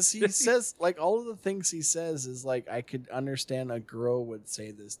minute. Because he says, like, all of the things he says is like, I could understand a girl would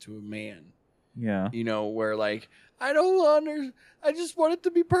say this to a man. Yeah. You know, where like, I just want it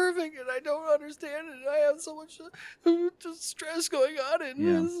to be perfect and I don't understand it. I have so much stress going on.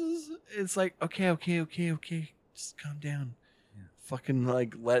 And it's like, okay. Just calm down. Yeah. Fucking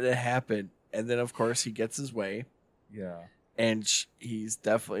like let it happen. And then of course he gets his way. Yeah. And he's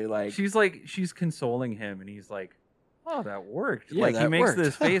definitely like... She's consoling him, and he's like, oh, that worked. Yeah, like, that he makes worked.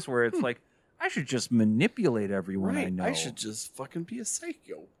 this face where it's like, I should just manipulate everyone I Right, know. I should just fucking be a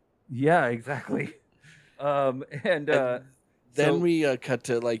psycho. Yeah, exactly. Then we cut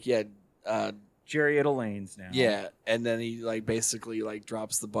to, like, Jerry at Elaine's now. Yeah, and then he, like, basically, like,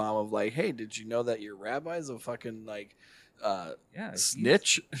 drops the bomb of, like, hey, did you know that your rabbi's a fucking, like...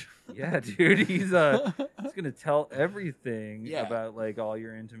 snitch. Yeah, dude, he's gonna tell everything about like all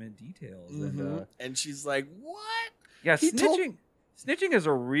your intimate details. And she's like, what? Yeah, snitching is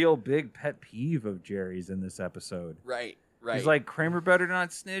a real big pet peeve of Jerry's in this episode. Right. He's like, Kramer better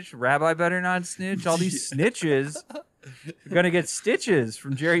not snitch, Rabbi better not snitch. All these snitches are gonna get stitches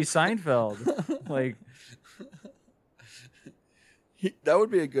from Jerry Seinfeld. Like, that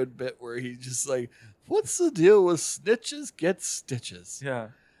would be a good bit where he just like, what's the deal with snitches get stitches? Yeah.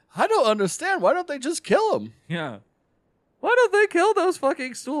 I don't understand. Why don't they just kill them? Yeah. Why don't they kill those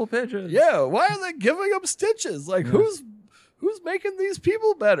fucking stool pigeons? Yeah. Why are they giving them stitches? Like, who's making these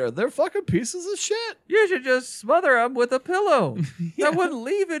people better? They're fucking pieces of shit. You should just smother them with a pillow. That wouldn't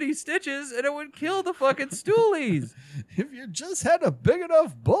leave any stitches, and it would kill the fucking stoolies. If you just had a big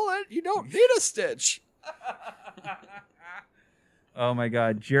enough bullet, you don't need a stitch. Oh my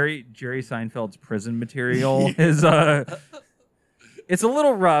God, Jerry Seinfeld's prison material is it's a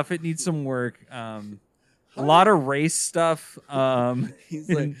little rough. It needs some work. A lot of race stuff. He's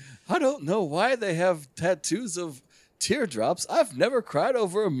like, I don't know why they have tattoos of teardrops. I've never cried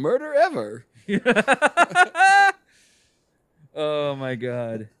over a murder ever. Oh my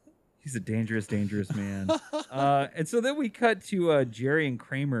God, he's a dangerous man. And so then we cut to Jerry and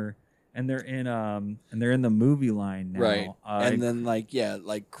Kramer. And they're in the movie line now. Right. And then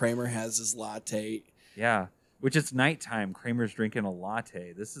like Kramer has his latte. Yeah. Which it's nighttime. Kramer's drinking a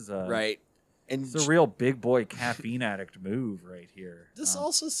latte. This is right. And it's a real big boy caffeine addict move right here. This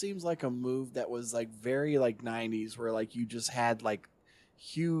also seems like a move that was like very like 90s where like you just had like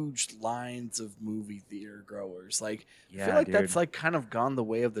huge lines of movie theater goers. Like I feel like that's like kind of gone the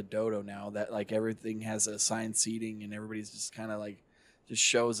way of the dodo now that like everything has assigned seating and everybody's just kind of like just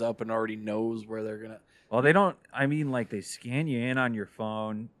shows up and already knows where they're gonna. Well, they don't. I mean, like they scan you in on your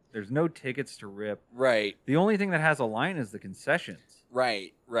phone. There's no tickets to rip. Right. The only thing that has a line is the concessions.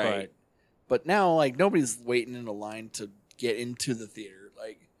 Right. But now, like nobody's waiting in a line to get into the theater.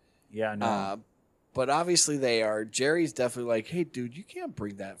 Like, yeah, no. But obviously they are. Jerry's definitely like, hey, dude, you can't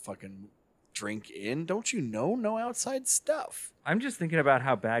bring that fucking drink in. Don't you know? No outside stuff. I'm just thinking about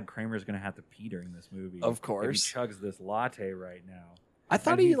how bad Kramer's going to have to pee during this movie. Of course. If he chugs this latte right now. I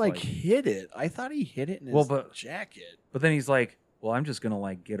thought he like hid it. I thought he hid it in his jacket. But then he's like, well, I'm just going to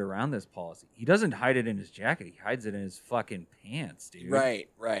like get around this policy. He doesn't hide it in his jacket. He hides it in his fucking pants, dude. Right.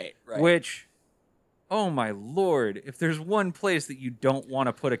 Which, oh my Lord, if there's one place that you don't want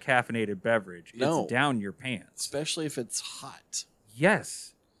to put a caffeinated beverage, it's down your pants. Especially if it's hot.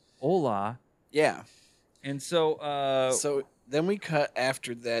 Yes. Hola. Yeah. And so... So then we cut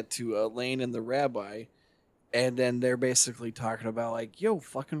after that to Elaine and the rabbi. And then they're basically talking about like, yo,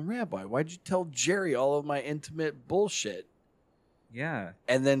 fucking rabbi, why'd you tell Jerry all of my intimate bullshit? Yeah.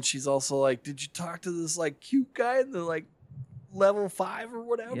 And then she's also like, did you talk to this like cute guy in the like level 5 or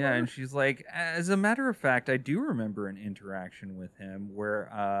whatever? Yeah, and she's like, as a matter of fact, I do remember an interaction with him where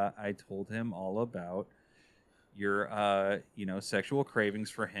I told him all about your sexual cravings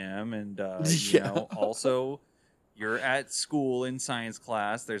for him, and also you're at school in science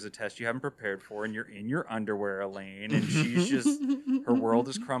class, there's a test you haven't prepared for, and you're in your underwear, Elaine, and she's just, her world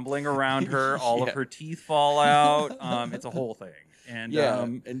is crumbling around her, all of her teeth fall out, it's a whole thing. And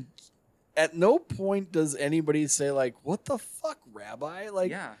and at no point does anybody say like, what the fuck, rabbi?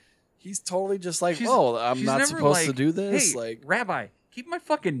 Like, he's totally just like, I'm not supposed to do this. Hey, like, rabbi, keep my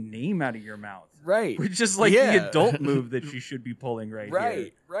fucking name out of your mouth. Right. Which is like Yeah. the adult move that she should be pulling right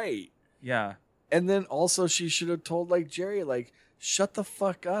here. Right. Yeah. And then also she should have told like Jerry, like, shut the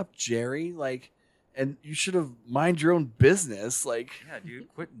fuck up, Jerry. Like, and you should have mind your own business. Like, Yeah,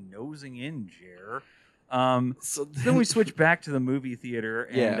 dude, quit nosing in, Jer. so Then we switch back to the movie theater,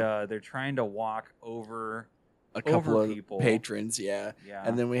 and Yeah. they're trying to walk over a couple over of people. patrons, yeah. Yeah.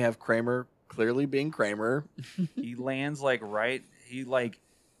 And then we have Kramer clearly being Kramer. He lands like he like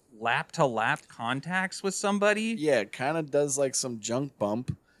lap to lap contacts with somebody. Yeah, kind of does like some junk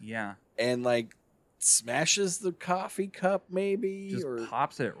bump Yeah. and like smashes the coffee cup maybe Just or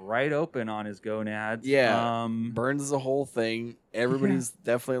pops it right open on his gonads. Yeah. burns the whole thing. Everybody's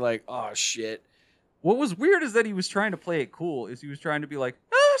definitely like, oh shit. What was weird is that he was trying to play it cool. Is he was trying to be like,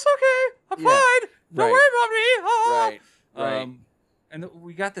 oh, it's okay. I'm Yeah. fine. Don't Right. worry about me. Ah. Right. And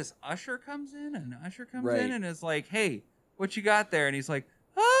we got this usher comes in, and usher comes Right. in and is like, hey, what you got there? And he's like,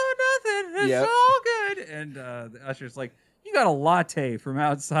 oh, nothing. It's Yep. all good. And the usher's like, you got a latte from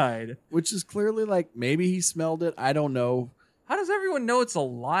outside. Which is clearly like maybe he smelled it. I don't know. How does everyone know it's a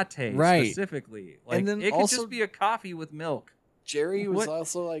latte Right. specifically? Like, And then it could also- just be a coffee with milk. Jerry was What?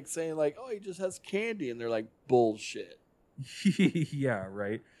 also like saying like, oh, he just has candy, and they're like, bullshit. Yeah,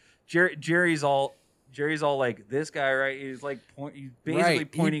 right. Jerry's all like, this guy, right? He's like he's basically Right. He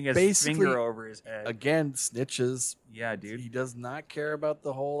pointing his basically- finger over his head. Again, snitches. Yeah, dude. He does not care about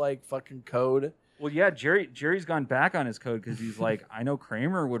the whole like fucking code. Well, yeah, Jerry's gone back on his code because he's like, I know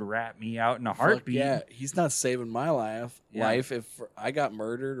Kramer would rat me out in a Fuck heartbeat. yeah, he's not saving my life. Yeah. Life if I got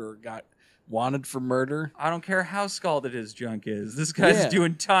murdered or got wanted for murder. I don't care how scalded his junk is. This guy's Yeah.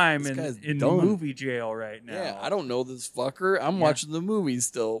 doing time This guy's in done. movie jail right now. Yeah, I don't know this fucker. I'm Yeah. watching the movie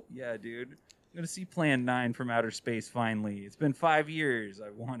still. Yeah, dude. I'm gonna see Plan 9 from outer space finally. It's been 5 years. I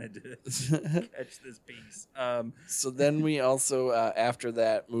wanted to catch this beast. So then we also, after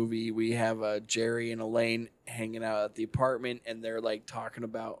that movie, we have Jerry and Elaine hanging out at the apartment, and they're like talking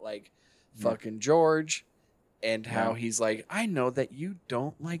about like fucking George and how Yeah. he's like, I know that you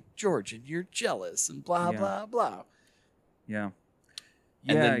don't like George and you're jealous and blah, Yeah. blah, blah. Yeah.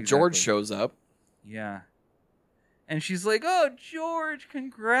 And Yeah, then George exactly. shows up. Yeah. And she's like, oh, George,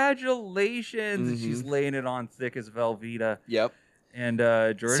 congratulations. And she's laying it on thick as Velveeta. Yep. And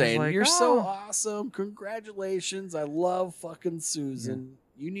George Saying, is like, you're so "Oh." awesome. Congratulations. I love fucking Susan.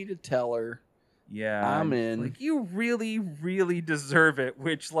 You need to tell her. Yeah. I'm and in. Like, you really, really deserve it.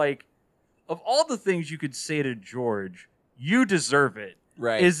 Which, like, of all the things you could say to George, you deserve it,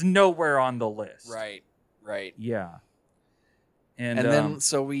 Right. is nowhere on the list. Right. Right. Yeah. And then,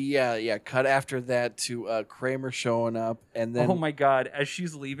 so we, cut after that to Kramer showing up. And then, oh my God, as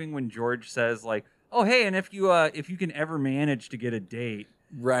she's leaving, when George says, like, oh, hey, and if you can ever manage to get a date,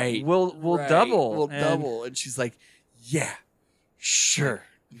 right. we'll Right. double. We'll And double. And she's like, yeah, sure.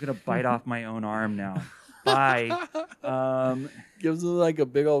 I'm going to bite off my own arm now. Bye. Gives him like a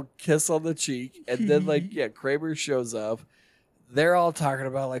big old kiss on the cheek. And then, like, Kramer shows up. They're all talking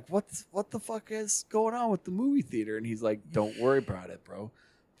about, like, what the fuck is going on with the movie theater? And he's like, don't worry about it, bro.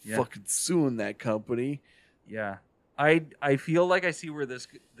 Yeah. Fucking suing that company. Yeah. I feel like I see where this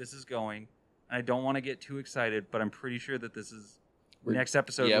is going. I don't want to get too excited, but I'm pretty sure that next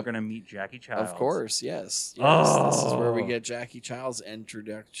episode yep. we're going to meet Jackie Childs. Of course, yes. Oh. This is where we get Jackie Childs'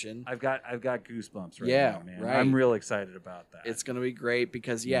 introduction. I've got goosebumps right Yeah, now, man. right. I'm real excited about that. It's going to be great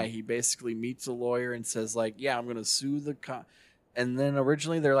because, he basically meets a lawyer and says, like, I'm going to sue the and then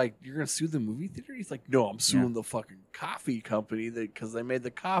originally they're like, you're going to sue the movie theater? He's like, no, I'm suing the fucking coffee company because they made the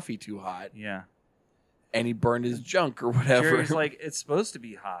coffee too hot. Yeah. And he burned his junk or whatever. Jerry's like, it's supposed to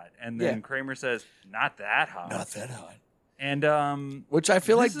be hot. And then Yeah. Kramer says, not that hot. Not that hot. And Which I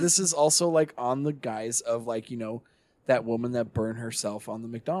feel like this this is also like on the guise of like, that woman that burned herself on the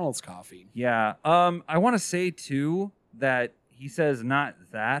McDonald's coffee. yeah. I want to say too that he says not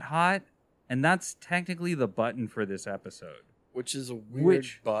that hot, and that's technically the button for this episode. Which is a weird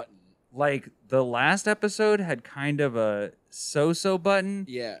button. Like the last episode had kind of a so-so button.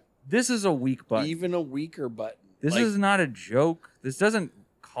 Yeah. This is a weak button. Even a weaker button. This Like, is not a joke. This doesn't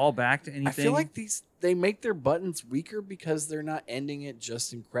call back to anything. I feel like they make their buttons weaker because they're not ending it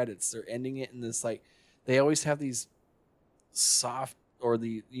just in credits. They're ending it in this like they always have these soft or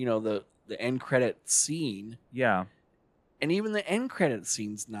the end credit scene. Yeah. And even the end credit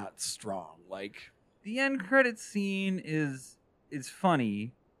scene's not strong. Like The end credit scene is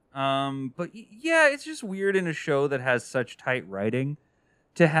funny. But yeah, it's just weird in a show that has such tight writing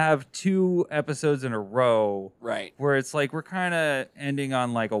to have 2 episodes in a row Right. where it's like we're kind of ending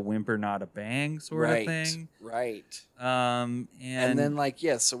on like a whimper not a bang sort of thing. Right. And then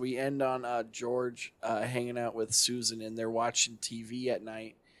so we end on George hanging out with Susan, and they're watching TV at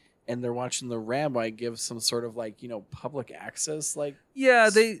night, and they're watching the rabbi give some sort of public access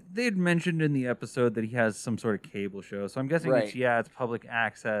they had mentioned in the episode that he has some sort of cable show, so I'm guessing it's public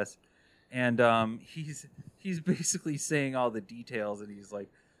access, and he's basically saying all the details, and he's like,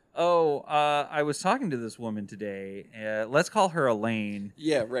 I was talking to this woman today. Let's call her Elaine.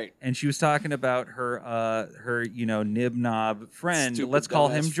 Yeah, right. And she was talking about her nib knob friend. Stupid, let's call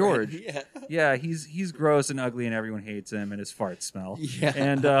him dumbass George. friend. Yeah, he's gross and ugly, and everyone hates him, and his farts smell. Yeah,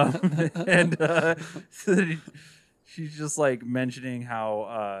 and so she's just like mentioning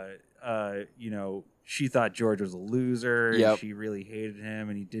how she thought George was a loser. Yep. And she really hated him,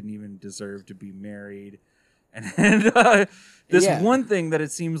 and he didn't even deserve to be married. And this one thing that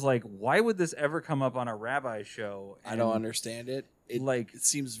it seems like, why would this ever come up on a rabbi show? And I don't understand it. It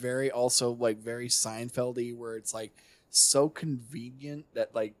seems very Seinfeld-y, where it's like so convenient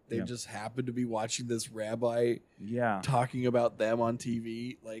that they just happen to be watching this rabbi talking about them on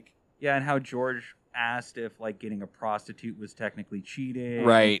TV. And how George asked if getting a prostitute was technically cheating.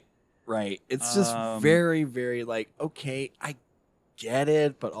 Right. It's just very, very okay, I get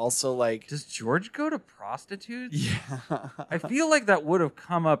it, but also does George go to prostitutes? Yeah. I feel like that would have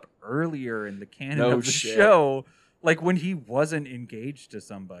come up earlier in the canon of the show, when he wasn't engaged to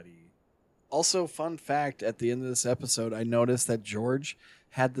somebody. Also, fun fact, at the end of this episode, I noticed that George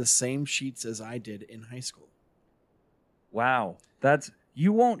had the same sheets as I did in high school. Wow.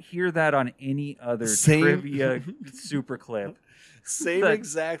 You won't hear that on any other trivia super clip. Same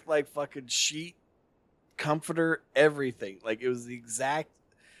exact fucking sheet, comforter, everything. It was the exact.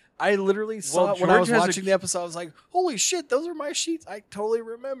 I literally saw it when I was watching the episode. I was like, "Holy shit, those are my sheets!" I totally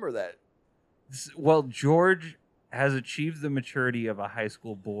remember that. Well, George has achieved the maturity of a high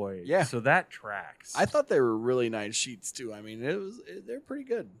school boy. Yeah, so that tracks. I thought they were really nice sheets too. I mean, they're pretty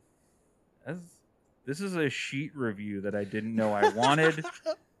good. This is a sheet review that I didn't know I wanted.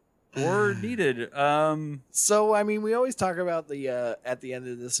 Or needed. So, I mean, we always talk about the at the end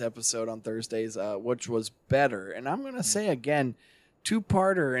of this episode on Thursdays, which was better. And I'm going to say again,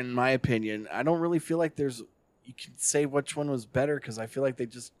 2-parter in my opinion. I don't really feel like you can say which one was better because I feel like they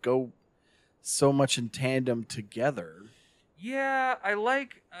just go so much in tandem together. Yeah, I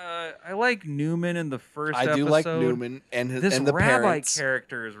like Newman in the first episode. I do like Newman and this and the rabbi parents.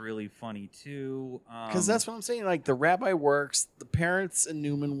 character is really funny too. Because that's what I'm saying. The rabbi works, the parents and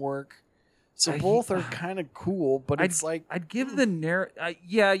Newman work, so both are kind of cool. But I'd give the narrow.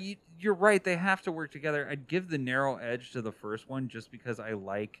 You're right. They have to work together. I'd give the narrow edge to the first one just because I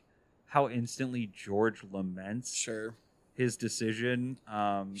like how instantly George laments his decision.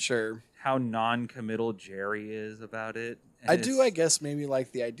 How non-committal Jerry is about it. I guess, maybe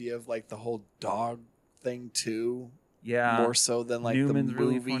the idea of the whole dog thing too. Yeah. More so than Newman's the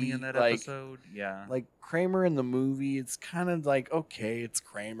movie. really funny in that episode. Yeah. Kramer in the movie, it's kind of okay, it's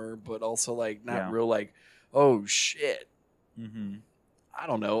Kramer, but also not real oh shit. Mm-hmm. I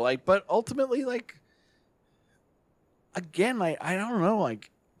don't know. But ultimately, again, I don't know.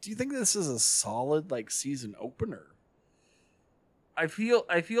 Do you think this is a solid season opener? I feel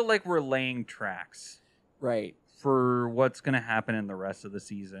like we're laying tracks. Right. For what's going to happen in the rest of the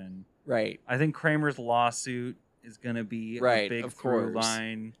season. Right. I think Kramer's lawsuit is going to be a big through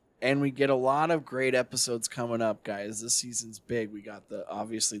line. And we get a lot of great episodes coming up, guys. This season's big. We got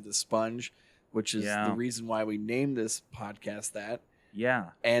obviously the Sponge, which is the reason why we named this podcast that. Yeah.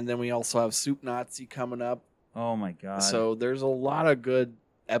 And then we also have Soup Nazi coming up. Oh my god. So there's a lot of good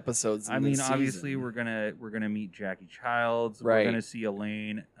episodes in this season. Obviously we're gonna meet Jackie Childs. Right. We're gonna see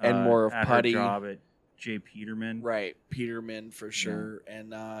Elaine and more of at Putty. her job at J. Peterman. Right, Peterman for sure. Yeah.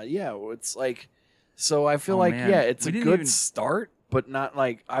 And it's so I feel it's a good start, but not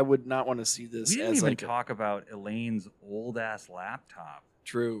I would not want to see this. We didn't even talk about Elaine's old ass laptop.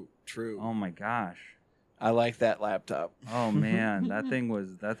 True. Oh my gosh. I like that laptop. Oh man, that thing was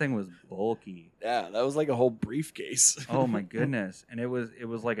bulky. Yeah, that was a whole briefcase. Oh my goodness, and it was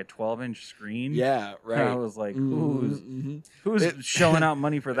like a 12-inch screen. Yeah, right. I was like, who's shelling out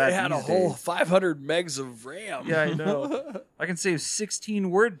money for that? They had a whole 500 megs of RAM. Yeah, I know. I can save 16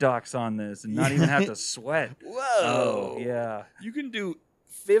 Word docs on this and not even have to sweat. Whoa. Oh, yeah. You can do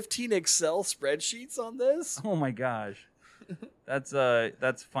 15 Excel spreadsheets on this? Oh my gosh.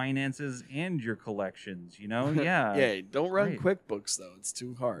 That's finances and your collections, Yeah. Yeah, don't run QuickBooks though. It's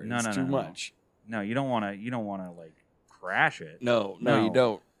too hard. It's too much. No, you don't want to crash it. No, you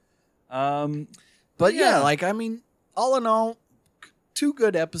don't. But yeah, I mean, all in all, 2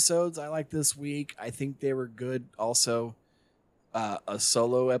 good episodes I like this week. I think they were good also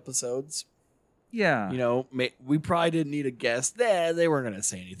solo episodes. Yeah. You know, we probably didn't need a guest. They weren't going to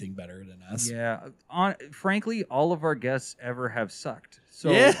say anything better than us. Yeah. Frankly, all of our guests ever have sucked. So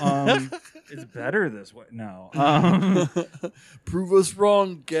Yeah. it's better this way. No. Prove us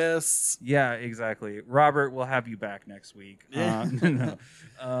wrong, guests. Yeah, exactly. Robert, we'll have you back next week. Yeah.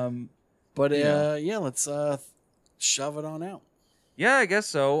 But yeah, let's shove it on out. yeah, I guess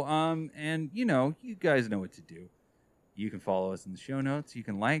so. And you know, you guys know what to do. You can follow us in the show notes. You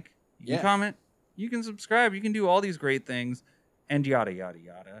can like. You can comment. You can subscribe. You can do all these great things, and yada yada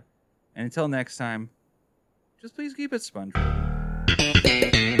yada. And until next time, just please keep it sponge.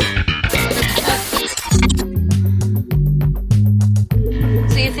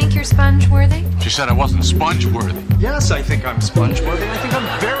 So you think you're sponge worthy? She said I wasn't sponge worthy. Yes, I think I'm sponge worthy. I think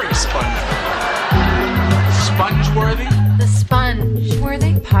I'm very sponge worthy. Sponge worthy? The Sponge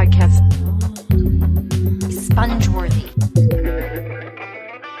Worthy Podcast.